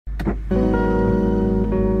So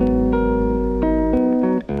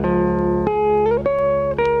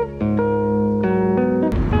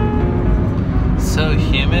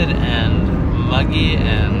humid and muggy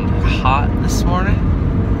and hot this morning.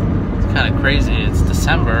 It's kind of crazy. It's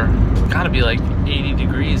December. It's gotta be like 80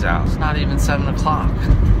 degrees out. It's not even 7 o'clock.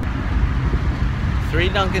 3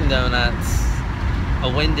 Dunkin' Donuts,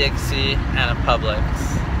 a Winn-Dixie, and a Publix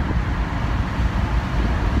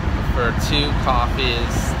for 2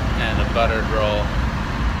 coffees and a buttered roll.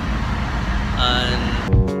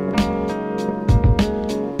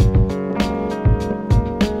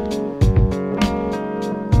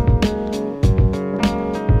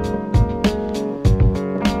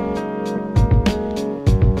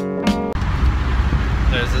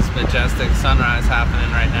 There's this majestic sunrise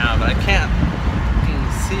happening right now, but I can't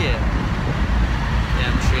see it.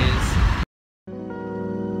 Damn trees.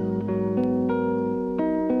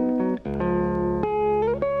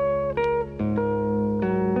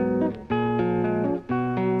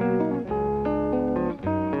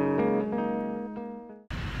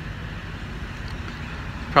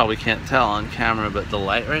 Probably can't tell on camera, but the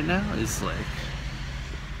light right now is like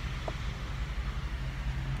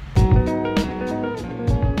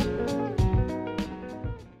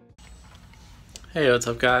hey, what's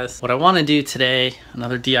up guys? What I want to do today,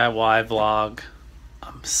 another DIY vlog.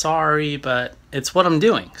 I'm sorry, but it's what I'm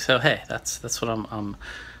doing. So hey, that's what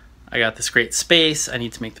I got this great space. I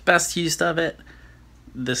need to make the best use of it.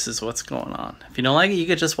 This is what's going on. If you don't like it, you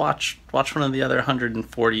could just watch one of the other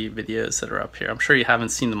 140 videos that are up here. I'm sure you haven't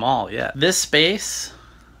seen them all yet. This space,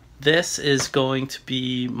 this is going to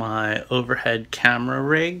be my overhead camera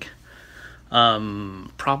rig.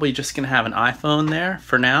 Probably just gonna have an iPhone there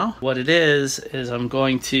for now. What it is I'm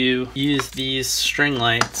going to use these string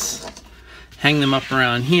lights, hang them up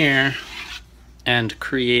around here, and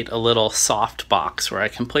create a little soft box where I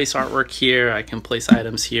can place artwork here, I can place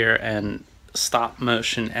items here, and stop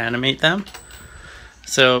motion animate them.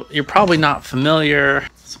 So you're probably not familiar.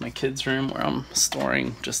 It's my kids' room where I'm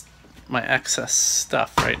storing just my excess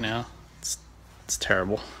stuff right now. It's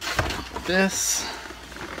terrible. This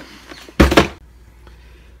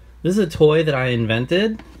is a toy that I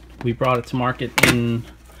invented. We brought it to market in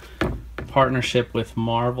partnership with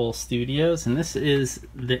Marvel Studios, and this is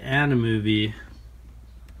the animated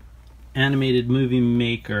movie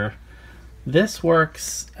maker. This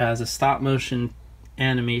works as a stop motion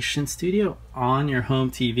animation studio on your home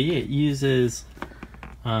TV. It uses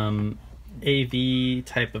AV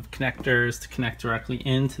type of connectors to connect directly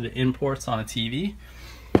into the imports on a TV.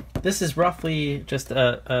 This is roughly just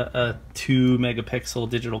a 2 megapixel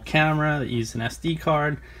digital camera that uses an SD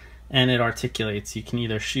card, and it articulates. You can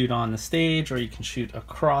either shoot on the stage or you can shoot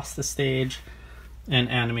across the stage and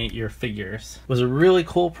animate your figures. It was a really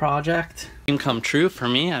cool project. Dream come true for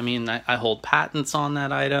me. I mean, I hold patents on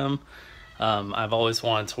that item. I've always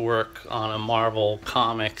wanted to work on a Marvel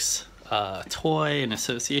Comics toy in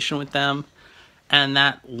association with them, and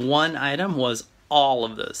that one item was all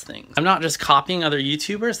of those things. I'm not just copying other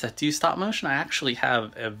YouTubers that do stop motion. I actually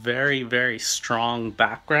have a very, very strong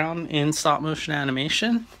background in stop motion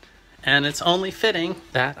animation, and it's only fitting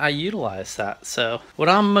that I utilize that. So what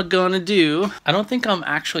I'm gonna do, I don't think I'm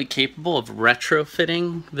actually capable of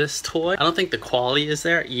retrofitting this toy. I don't think the quality is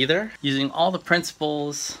there either. Using all the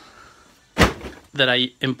principles that I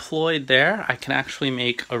employed there, I can actually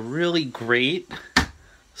make a really great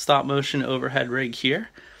stop motion overhead rig here.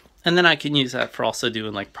 And then I can use that for also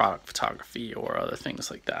doing like product photography or other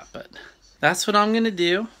things like that. But that's what I'm gonna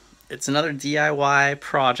do. It's another DIY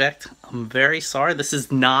project. I'm very sorry, this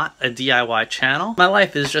is not a DIY channel. My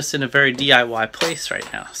life is just in a very DIY place right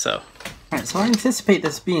now, so. All right, so I anticipate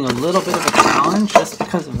this being a little bit of a challenge just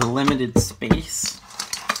because of the limited space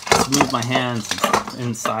to move my hands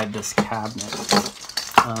inside this cabinet.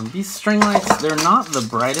 These string lights, they're not the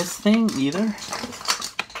brightest thing either.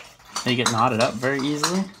 They get knotted up very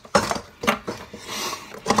easily.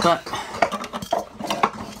 But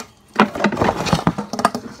I'm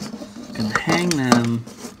gonna hang them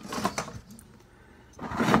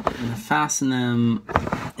and fasten them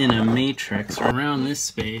in a matrix around this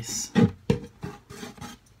space.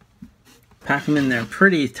 Pack them in there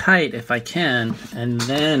pretty tight if I can, and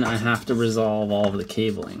then I have to resolve all of the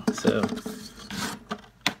cabling. So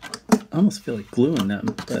I almost feel like gluing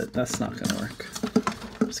them, but that's not gonna work.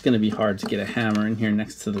 It's going to be hard to get a hammer in here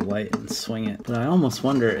next to the light and swing it. But I almost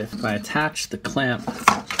wonder if I attach the clamp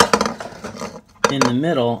in the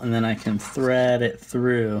middle and then I can thread it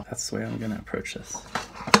through. That's the way I'm going to approach this.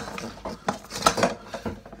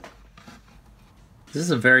 This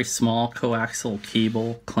is a very small coaxial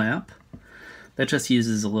cable clamp It just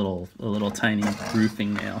uses a little tiny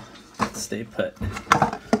roofing nail to stay put.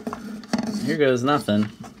 Here goes nothing.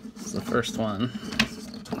 It's the first one.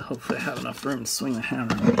 Hopefully I have enough room to swing the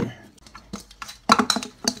hammer over here.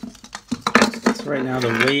 So right now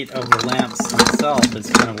the weight of the lamps themselves is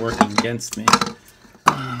kind of working against me.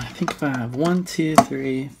 I think if I have 1, 2,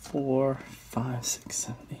 3, 4, 5, 6,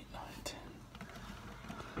 7, 8, 9,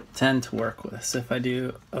 10 to work with. So if I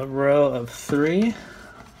do a row of 3,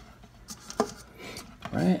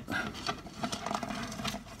 right?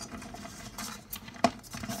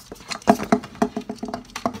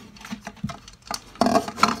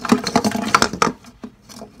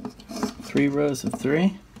 Three rows of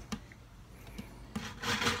 3.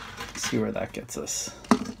 Let's see where that gets us.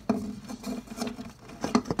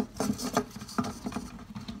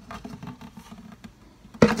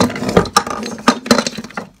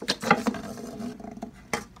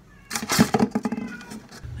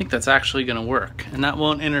 I think that's actually going to work, and that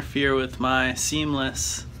won't interfere with my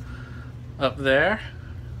seamless up there.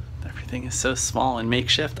 Everything is so small and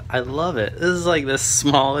makeshift. I love it. This is like the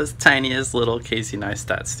smallest, tiniest little Casey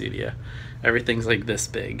Neistat studio. Everything's like this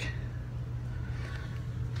big.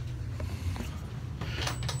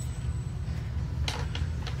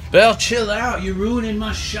 Belle, chill out. You're ruining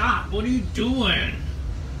my shop. What are you doing?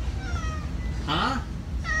 Huh?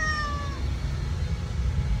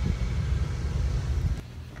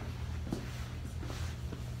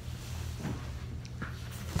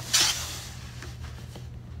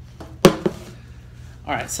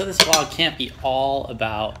 Alright, so this vlog can't be all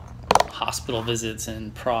about hospital visits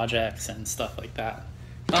and projects and stuff like that.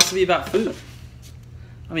 It can also be about food.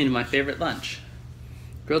 I mean, my favorite lunch.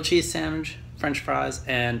 Grilled cheese sandwich, French fries,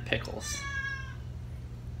 and pickles.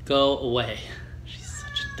 Go away. She's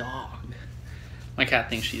such a dog. My cat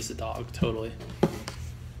thinks she's a dog, totally.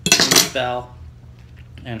 She's Belle,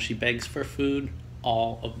 and she begs for food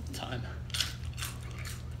all of the time.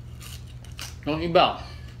 Don't you, Belle?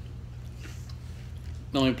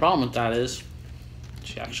 The only problem with that is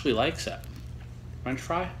she actually likes it. French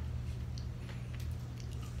fry?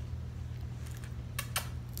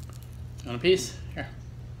 Want a piece? Here.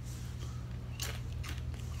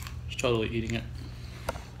 She's totally eating it.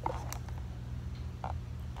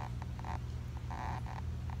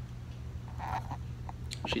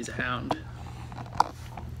 She's a hound.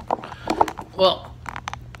 Well,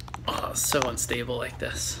 so unstable like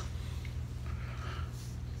this.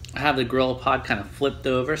 I have the grill pod kind of flipped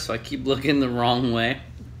over, so I keep looking the wrong way.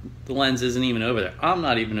 The lens isn't even over there. I'm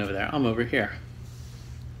not even over there. I'm over here.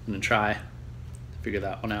 I'm gonna try to figure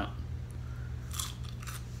that one out.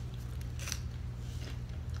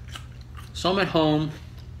 So I'm at home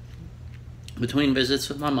between visits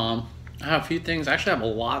with my mom. I have a few things. I actually have a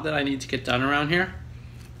lot that I need to get done around here,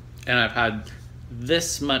 and I've had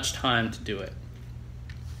this much time to do it.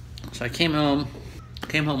 So I came home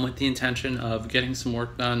with the intention of getting some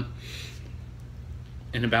work done.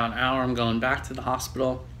 In about an hour, I'm going back to the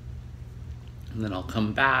hospital, and then I'll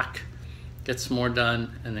come back, get some more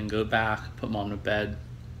done, and then go back, put mom to bed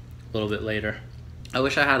a little bit later. I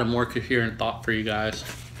wish I had a more coherent thought for you guys.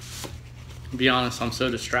 To be honest, I'm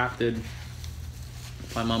so distracted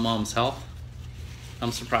by my mom's health.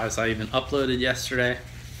 I'm surprised I even uploaded yesterday.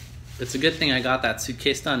 It's a good thing I got that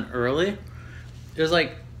suitcase done early. It was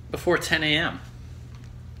like before 10 a.m.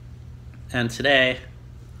 And today,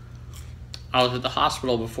 I was at the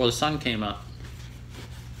hospital before the sun came up.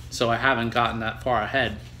 So I haven't gotten that far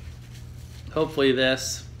ahead. Hopefully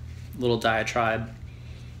this little diatribe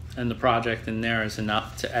and the project in there is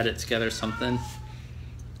enough to edit together something.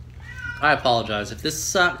 I apologize if this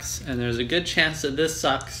sucks, and there's a good chance that this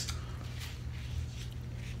sucks.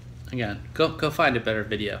 Again, go find a better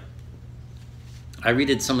video. I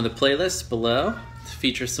redid some of the playlists below to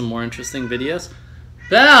feature some more interesting videos.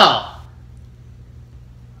 Belle!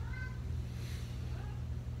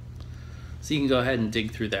 So you can go ahead and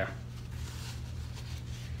dig through there.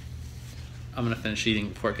 I'm gonna finish eating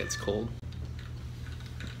before it gets cold.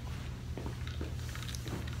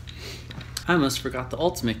 I almost forgot the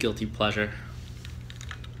ultimate guilty pleasure.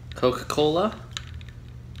 Coca-Cola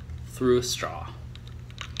through a straw.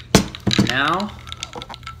 Now,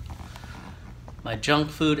 my junk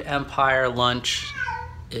food empire lunch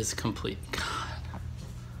is complete. God.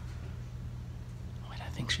 Wait, I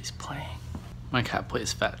think she's playing. My cat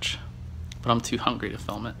plays fetch, but I'm too hungry to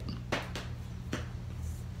film it.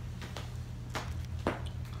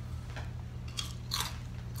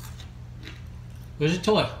 Where's your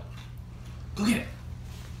toy? Go get it.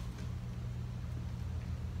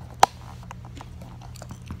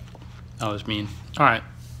 That was mean. All right.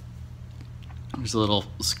 There's a little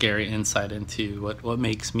scary insight into what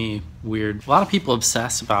makes me weird. A lot of people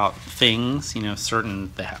obsess about things, you know,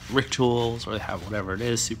 certain, they have rituals or they have whatever it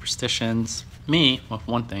is, superstitions. Me, well,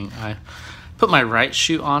 one thing, I put my right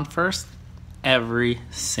shoe on first every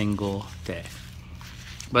single day.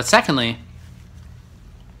 But secondly,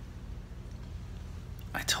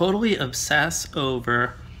 I totally obsess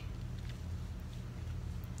over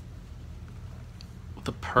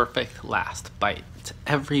the perfect last bite to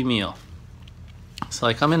every meal. So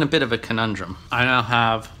like I'm in a bit of a conundrum. I now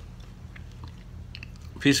have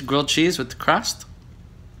a piece of grilled cheese with the crust,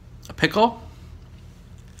 a pickle,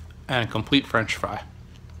 and a complete French fry.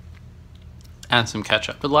 And some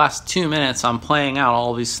ketchup. For the last 2 minutes, I'm playing out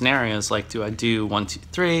all these scenarios, like do I do 1, 2,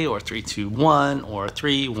 3, or 3, 2, 1, or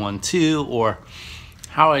 3, 1, 2, or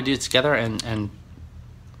how I do it together, and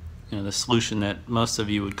you know, the solution that most of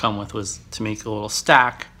you would come with was to make a little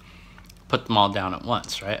stack, put them all down at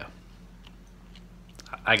once, right?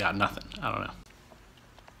 I got nothing. I don't know.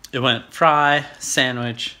 It went fry,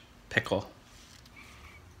 sandwich, pickle.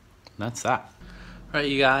 That's that. All right,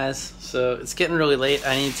 you guys, so it's getting really late.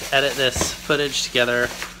 I need to edit this footage together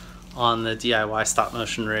on the DIY stop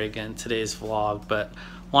motion rig in today's vlog, but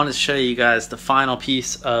wanted to show you guys the final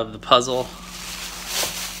piece of the puzzle.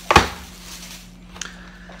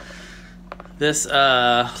 This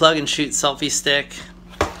plug and shoot selfie stick,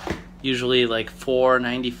 usually like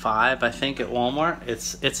 $4.95 I think at Walmart.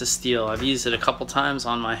 It's a steal. I've used it a couple times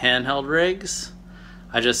on my handheld rigs.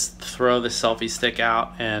 I just throw the selfie stick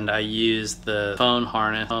out and I use the phone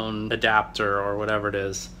harness, phone adapter, or whatever it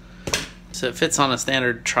is. So it fits on a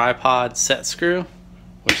standard tripod set screw,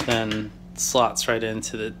 which then slots right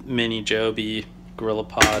into the mini Joby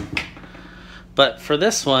GorillaPod. But for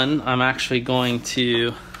this one, I'm actually going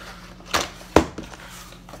to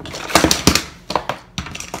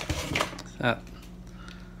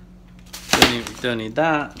don't need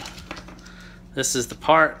that. This is the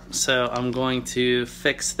part, so I'm going to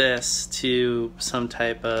fix this to some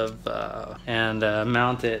type of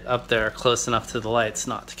mount it up there close enough to the lights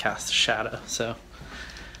not to cast a shadow. So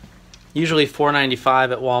usually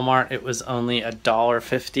 $4.95 at Walmart. It was only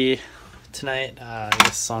 $1.50 tonight. I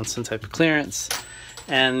guess on some type of clearance.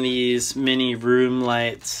 And these mini room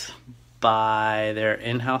lights by their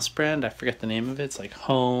in-house brand, I forget the name of it, it's like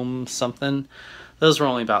Home something. Those were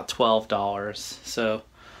only about $12. So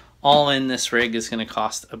all in, this rig is going to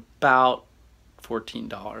cost about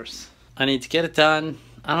 $14. I need to get it done.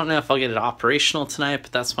 I don't know if I'll get it operational tonight,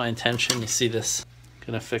 but that's my intention. You see this,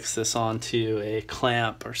 gonna fix this onto a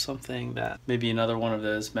clamp or something, that maybe another one of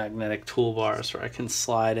those magnetic toolbars where I can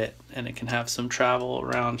slide it and it can have some travel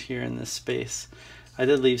around here in this space. I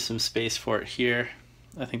did leave some space for it here.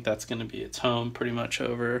 I think that's gonna be its home, pretty much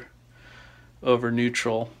over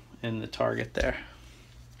neutral in the target there.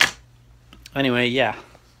 Anyway, yeah.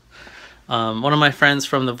 One of my friends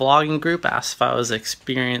from the vlogging group asked if I was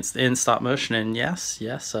experienced in stop motion, and yes,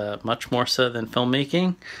 much more so than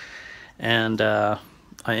filmmaking. And I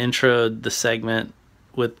introed the segment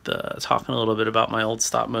with talking a little bit about my old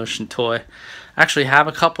stop motion toy. I actually have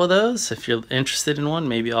a couple of those. If you're interested in one,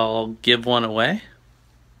 maybe I'll give one away.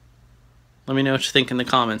 Let me know what you think in the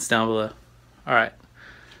comments down below. All right,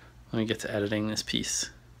 let me get to editing this piece.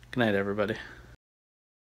 Good night, everybody.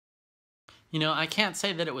 You know, I can't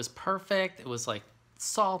say that it was perfect. It was like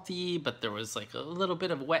salty, but there was like a little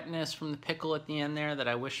bit of wetness from the pickle at the end there that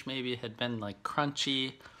I wish maybe had been like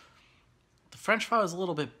crunchy. The French fry was a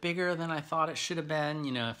little bit bigger than I thought it should have been.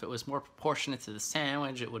 You know, if it was more proportionate to the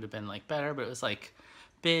sandwich, it would have been like better, but it was like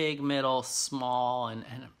big, middle, small, and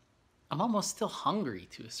I'm almost still hungry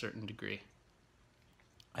to a certain degree.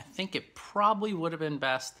 I think it probably would have been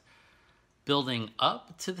best building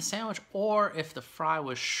up to the sandwich, or if the fry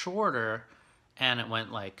was shorter and it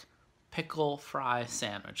went like pickle, fry,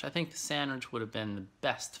 sandwich. I think the sandwich would have been the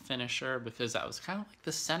best finisher because that was kind of like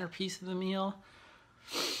the centerpiece of the meal.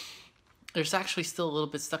 There's actually still a little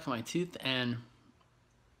bit stuck in my tooth, and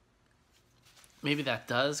maybe that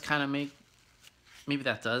does kind of make, maybe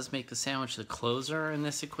that does make the sandwich the closer in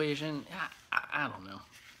this equation. I don't know.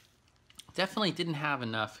 Definitely didn't have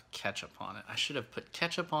enough ketchup on it. I should have put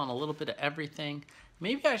ketchup on a little bit of everything.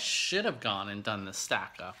 Maybe I should have gone and done the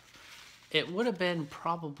stack up. It would have been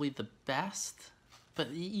probably the best,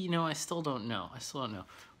 but you know, I still don't know.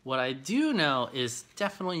 What I do know is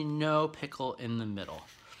definitely no pickle in the middle.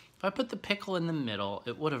 If I put the pickle in the middle,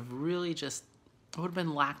 it would have really just, it would have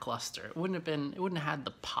been lackluster. It wouldn't have had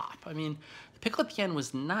the pop. I mean, the pickle at the end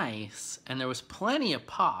was nice and there was plenty of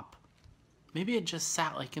pop. Maybe it just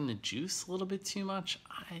sat like in the juice a little bit too much.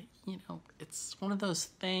 You know, it's one of those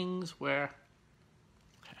things where